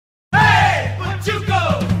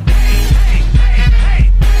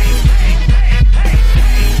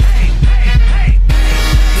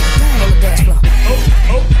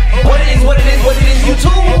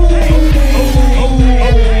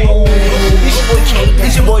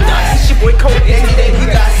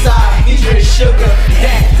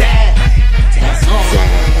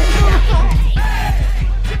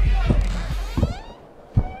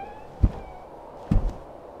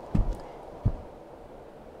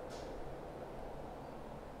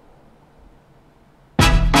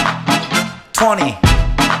20,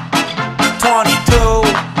 22,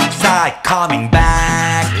 side coming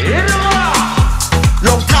back.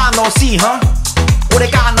 Long time no see, huh?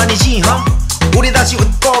 오래간 아니지, huh? 우리 다시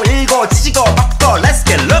웃고 읽고 지지고 바꿔 Let's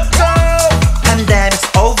get love go. Pandemic's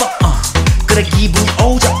over, 그래 기분이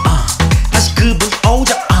오자, 다시 그분이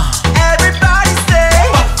오자, Everybody say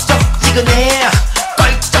뻑적지근해,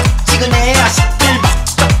 껄쩍지근해,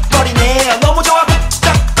 시끌벅적거리네, 너무 좋아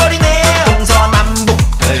북적거리네. 동서남북,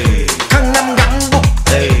 강남 강북,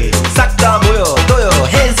 싹 다 모여둬요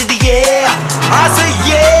Hands in the air, I say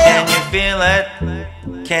yeah. Can you feel it?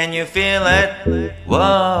 Can you feel it?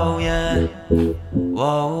 Whoa yeah,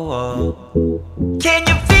 whoa whoa. Can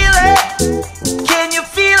you feel it? Can you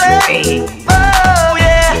feel it? Oh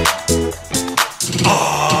yeah.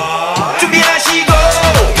 준비하시고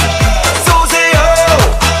쏘세요.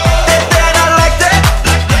 That I like that.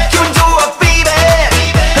 기분 좋아 baby.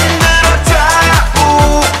 흔들어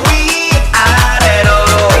좌우 위아래로.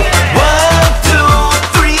 1, 2,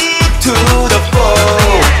 3 to the 4.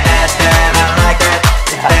 That I like that.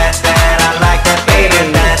 That I like that baby.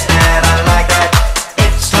 That I like that.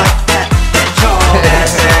 It's like that. That's all. That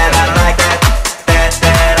I like that.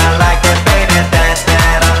 That I like that baby. That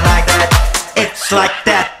I like that. It's like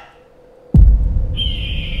that.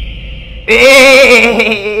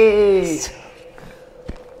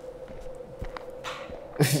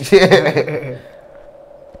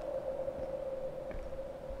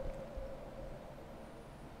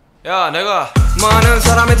 야 내가 많은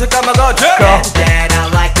사람이 듣다 먹어 That I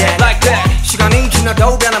like that. Like that 시간이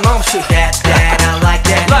지나도 변함없이 That I like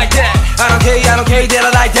that. Like that I don't care that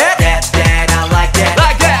I like that That I like that.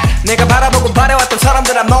 Like that 내가 바라보고 바래왔던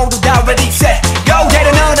사람들아 모두 다 ready set go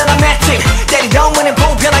때려 넣어라 matching 때리던 문은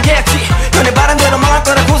불편하겠지 너네 바람대로 망할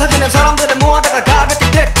거라 고사지는 사람들을 모아다가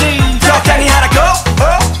가볍게 됐지 적당히 하라고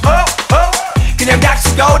그냥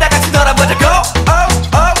닥치고 다 같이 놀아보자고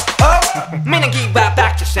meaning give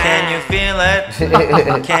back to sound. Can you feel it?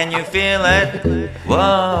 Can you feel it?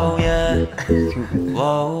 Whoa yeah.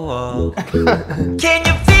 Whoa whoa. Can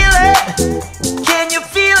you feel it? Can you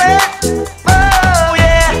feel it? Oh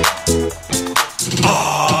yeah.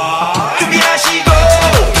 준비하시고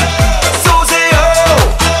쏘세요.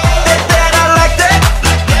 That I like that.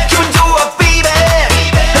 기분 좋아 baby.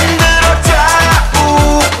 흔들어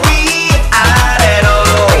좌우 위아래로.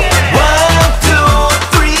 1, 2,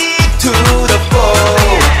 3 to the 4.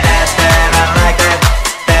 That I like that.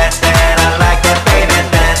 That I like that baby.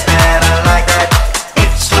 That I like that.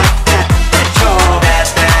 It's like that. That's all. That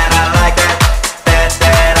I like that.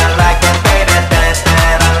 That I like that baby.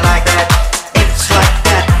 That I like that. It's like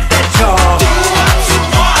that. That's all. Do what you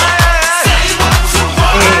want. Say what you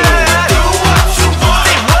want. Do what you want.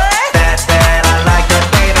 Say what? That I like that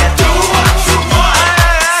baby. Do what you want.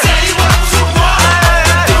 Say what you want.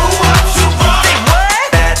 Do what you want. Say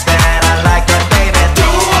what? That I like that baby. Do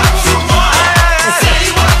what you want. Say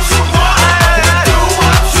what you want. Do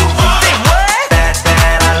what you want. Say what?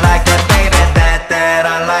 That I like that baby. That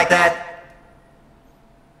I like that.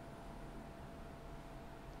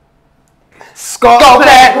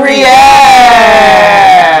 SkulkPack react.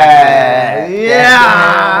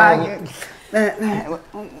 Yeah.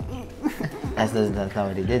 That's not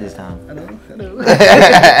what he did this time.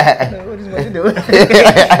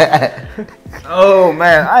 Oh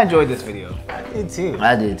man, I enjoyed this video. I did too.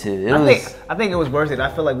 I think it was worth it. I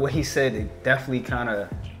feel like what he said, it definitely kind of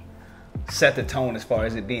set the tone as far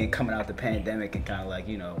as it being coming out the pandemic and kind of like,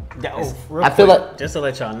 you know. I feel like, just to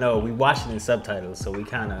let y'all know, we watched it in subtitles, so we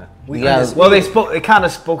kind of they kind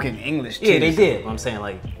of spoke in English too. Yeah, they did. I'm saying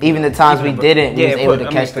like even the times we didn't, we was able to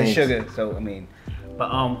catch things. Sugar. So I mean, but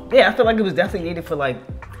yeah, I feel like it was definitely needed for like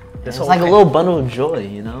this whole. It's like a little bundle of joy,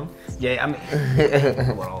 you know. Yeah, I mean,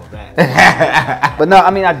 about all of that. But no,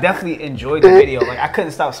 I mean, I definitely enjoyed the video. Like I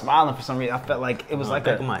couldn't stop smiling for some reason. I felt like it was like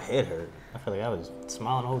back of my head hurt. I feel like I was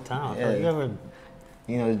smiling the whole time. Yeah. You ever,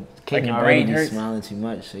 you know, King like already be smiling too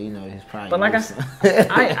much, so you know he's probably. But like I said,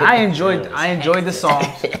 I enjoyed the song.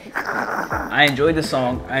 I enjoyed the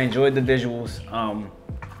song. I enjoyed the visuals.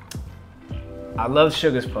 I loved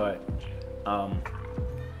Sugar's part. I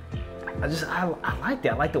liked it.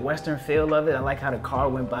 I like the Western feel of it. I like how the car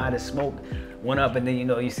went by, the smoke went up, and then you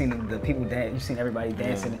know you seen the people dance, you seen everybody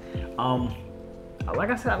dancing.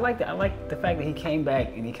 Like I said, I liked it. I liked the fact that he came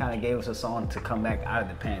back and he kind of gave us a song to come back out of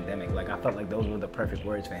the pandemic. Like I felt like those were the perfect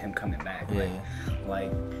words for him coming back. Yeah. I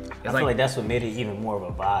feel like that's what made it even more of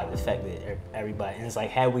a vibe. The fact that everybody, and it's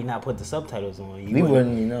like, had we not put the subtitles on, you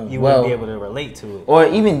wouldn't be able to relate to it. Or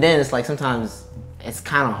even then, it's like sometimes it's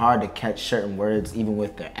kind of hard to catch certain words even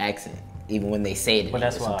with their accent. even when they say it. But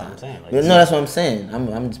that's what I'm saying. Like, no, that's what I'm saying.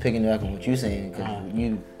 I'm just picking back on what you're saying because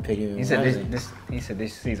you picking. He said this. He said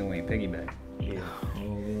this season we ain't piggyback. Yeah. Oh,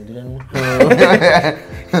 we don't do that anymore.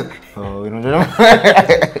 Oh, we don't do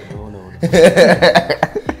that anymore. No.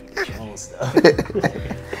 Stuff.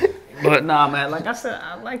 But nah, man. Like I said,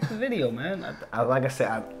 I liked the video, man. Like I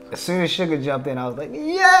said, as soon as SUGA jumped in, I was like,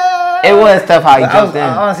 yeah. It was tough how he jumped in.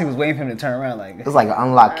 I honestly was waiting for him to turn around. Like it was like an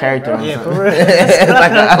unlocked character. Yeah, or something. for real.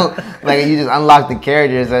 like you just unlocked the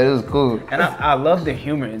character, so it was cool. And I love the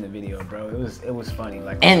humor in the video, bro. It was funny.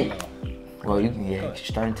 Like and well, you're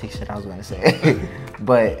starting to take shit I was gonna say,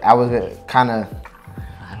 but I was kind of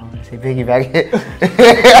I don't want to say piggyback,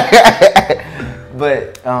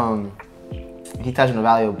 but he touched on a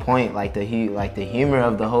valuable point, like the humor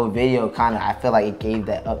of the whole video. Kind of, I feel like it gave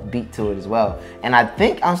that upbeat to it as well. And I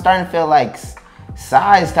think I'm starting to feel like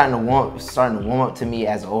Psy is starting to warm up to me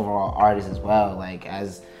as an overall artist as well. Like I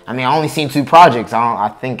only seen 2 projects. I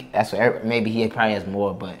think that's what maybe he probably has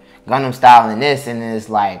more, but Gangnam Style and this, and it's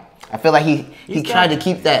like I feel like he tried to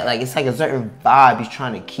keep that, like it's like a certain vibe he's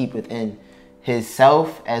trying to keep within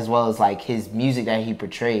himself as well as like his music that he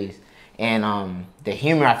portrays. And the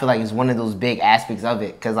humor, I feel like, is one of those big aspects of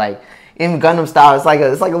it. Cause like in Gangnam Style, it's like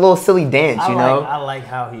a little silly dance, you know. I like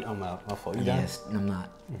how he. My fault. You yes, I'm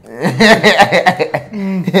not.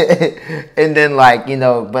 And then like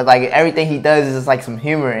but like everything he does is just like some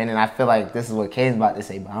humor, and then I feel like this is what Kane's about to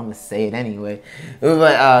say, but I'm gonna say it anyway. It was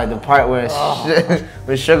like the part where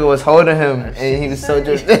when SUGA was holding him, and he was so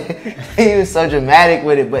dramatic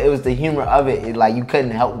with it, but it was the humor of it. Like you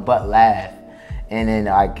couldn't help but laugh. And then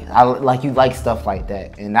you like stuff like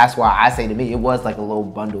that, and that's why I say to me it was like a little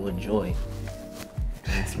bundle of joy.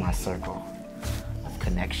 That's my circle of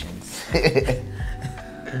connections. I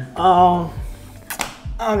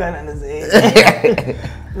don't got nothing to say.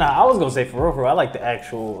 Nah, I was gonna say for real, I like the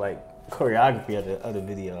actual like choreography of the other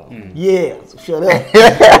video. Yeah, so shut up.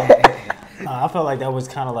 I felt like that was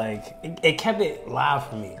kind of like it kept it live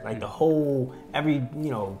for me. Like the whole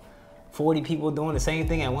 40 people doing the same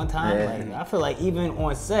thing at one time. Yeah. Like I feel like even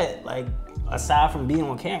on set, like aside from being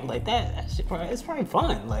on camera, like that shit, it's probably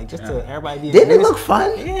fun. Like just to everybody be. Didn't it look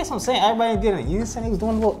fun? Yeah, that's what I'm saying. Everybody did it. You said he was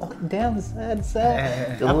doing a little up, down the side to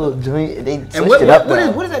side. The little joint. They switched it up.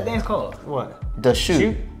 What is that dance called? What? The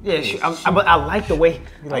shoot. Yeah, shoot. But I like the way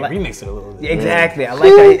you remix it a little bit. Yeah, exactly. I like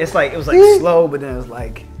that. It was like slow, but then it was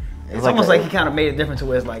like. It's almost like he kind of made it different to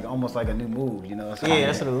where it's like almost like a new move, you know? So yeah,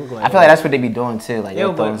 that's what it looked like. I feel like that's what they be doing too. Like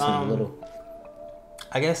they're throwing some little.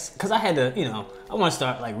 I guess because I had to, I want to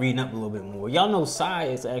start like reading up a little bit more. Y'all know Psy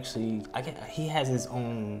is actually, he has his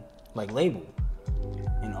own like label,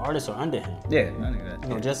 and artists are under him. Yeah, I knew that. You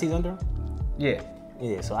know, Jesse's under him. Yeah.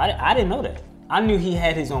 Yeah. So I didn't know that. I knew he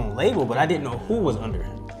had his own label, but I didn't know who was under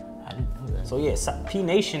him. I didn't know that. So yeah, P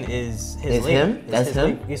Nation is his label. Him? That's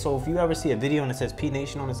him. Yeah, so if you ever see a video and it says P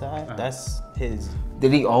Nation on the side, that's his.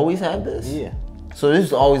 Did he always have this? Yeah. So this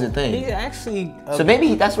is always a thing. He actually. So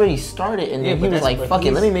maybe that's where he started, and then he was like, "Fuck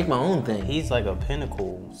it, let me make my own thing." He's like a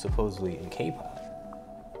pinnacle, supposedly, in K-pop.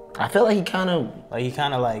 I feel like he kind of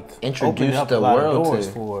introduced up the a lot world of doors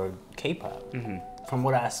to for K-pop. From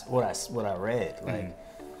what I read, like,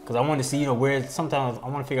 because I wanted to see, where sometimes I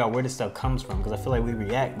want to figure out where this stuff comes from, because I feel like we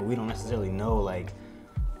react, but we don't necessarily know, like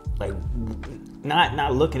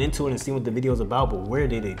not looking into it and seeing what the video's about, but where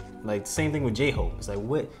did it, like, same thing with J-Hope. It's like,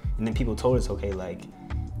 what? And then people told us, okay, like,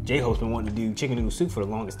 J-Hope's been wanting to do chicken noodle soup for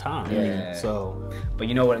the longest time. Yeah. So, but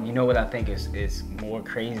you know what I think is more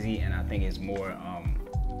crazy, and I think it's more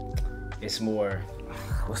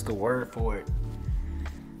what's the word for it?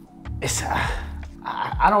 It's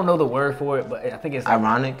I don't know the word for it, but I think it's like,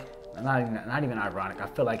 ironic. Not even ironic. I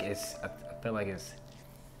feel like it's like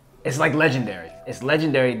legendary. It's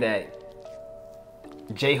legendary that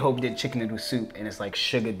J-Hope did chicken noodle soup, and it's like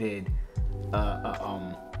SUGA did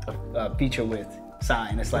a feature with Psy,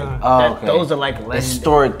 and it's like those are like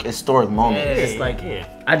historic moments. Yeah, it's like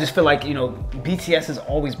I just feel like BTS is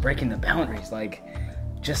always breaking the boundaries, like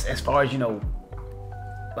just as far as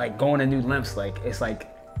like going to new lengths. Like it's like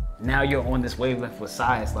now you're on this wavelength with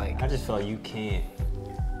Psy. It's like I just feel like you can't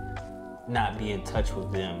not be in touch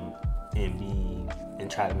with them and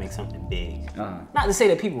try to make something big. Not to say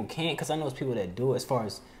that people can't, because I know it's people that do it as far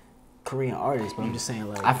as Korean artists, but I'm just saying,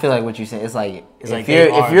 like, I feel like what you're saying, it's like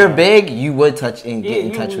if you're big, you would touch and get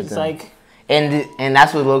in touch with them. Like, and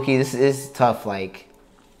that's what low-key, this is tough, like,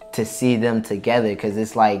 to see them together, because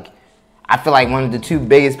it's like, I feel like one of the 2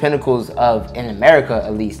 biggest pinnacles in America,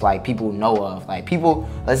 at least, like, people know of. Like, people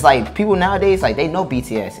nowadays, like, they know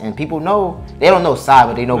BTS, and people know, they don't know Psy,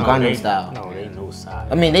 but they know Gangnam Style. No, they know Psy.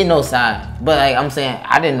 Psy. I mean, they know Psy, but like I'm saying,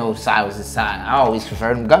 I didn't know Psy was his Psy. I always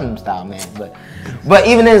preferred him Gangnam Style, man. But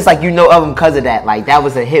even then, it's like you know of him because of that. Like that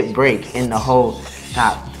was a hit break in the whole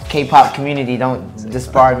K-pop community. Don't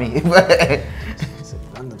disbar me, but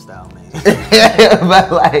Gangnam Style, man.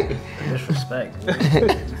 but like. Disrespect.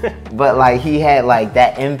 But like he had like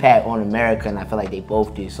that impact on America, and I feel like they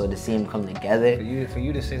both do. So to see him come together, For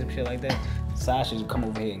you to say some shit like that, Sasha should come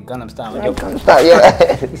over here and Gangnam Style. Gangnam Style,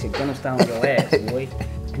 yeah. He said Gangnam Style on your ass, boy.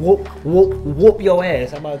 Whoop your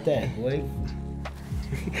ass. How about that, boy?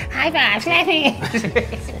 High five, Slappy.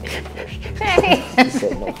 He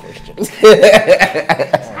said no Christians.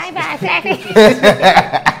 High five, Slappy.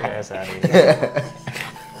 Ass out of here.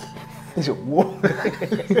 He said whoop.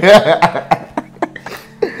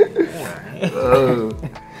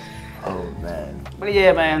 Oh man. But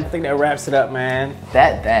yeah, man, I think that wraps it up, man.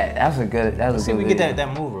 That was a good. That was See, a we good. get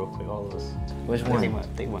that move real quick, all of us. Which They one? went.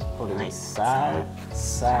 Oh, they went side.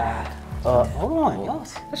 Hold on, y'all.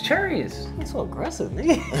 That's curious. That's so aggressive,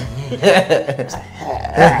 nigga.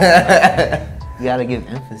 You gotta give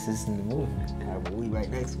emphasis in the movement. Alright, but we right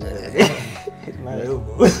next to it. Hit my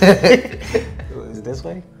elbow. Is it this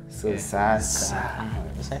way? So side.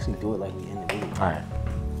 Alright, let's actually do it like we in the video. All right.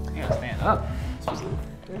 You gotta stand up.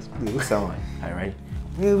 Let's do it. So all right, ready?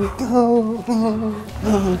 Here we go.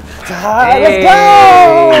 Hey. Let's go.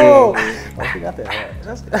 Oh, we got that. All right.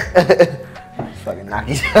 Let's go. Fucking knock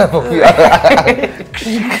yourself off.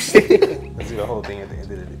 Let's do the whole thing at the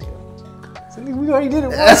end of the video. So, nigga, we already did it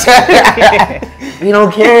once. We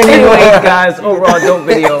don't care anymore. Anyway, guys, overall dope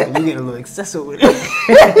video. You getting a little excessive with it.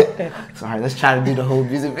 So, all right, let's try to do the whole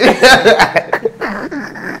music video.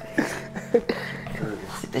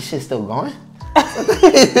 This shit's still going?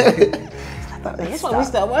 That's why we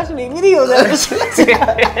stopped watching these videos.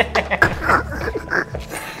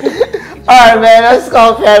 Alright, man, let's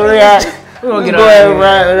go, react. We're gonna Let's get go ahead and on.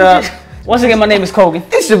 wrap it up. Once again, my name is Kogan.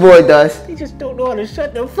 It's your boy, Dust. He just don't know how to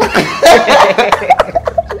shut the fuck.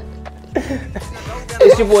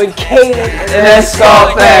 It's your boy Kaden. And that's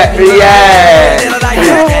SkulkPack, react.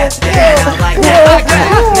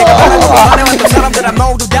 사람들은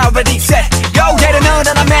모두 다 ready set Yo 얘를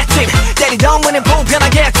넣으라 matching 때리던 문은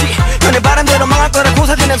불편하겠지 너네 바람대로 망할 거라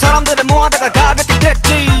고사지는 사람들은 모아다가 가볍게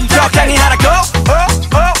됐지 적당히 하라 go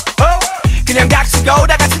그냥 닥치고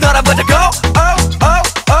다 같이 놀아보자 go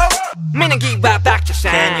meaning give up back to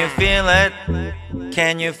sound Can you feel it?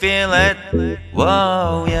 Can you feel it?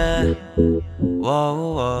 Whoa, yeah. Whoa,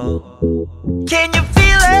 whoa. Can you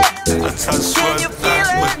feel it? Can you feel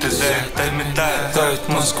it? Дают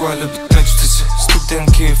Москва любит экстази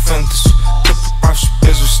Студентки и фэнтези Ты попавший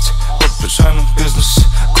без вести В обожаемом бизнесе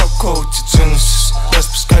Коко-ути Genesis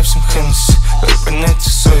Распускай всем Хеннесси Вы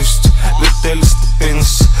понятие совести Летели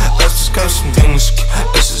стабильности Распускай всем денежки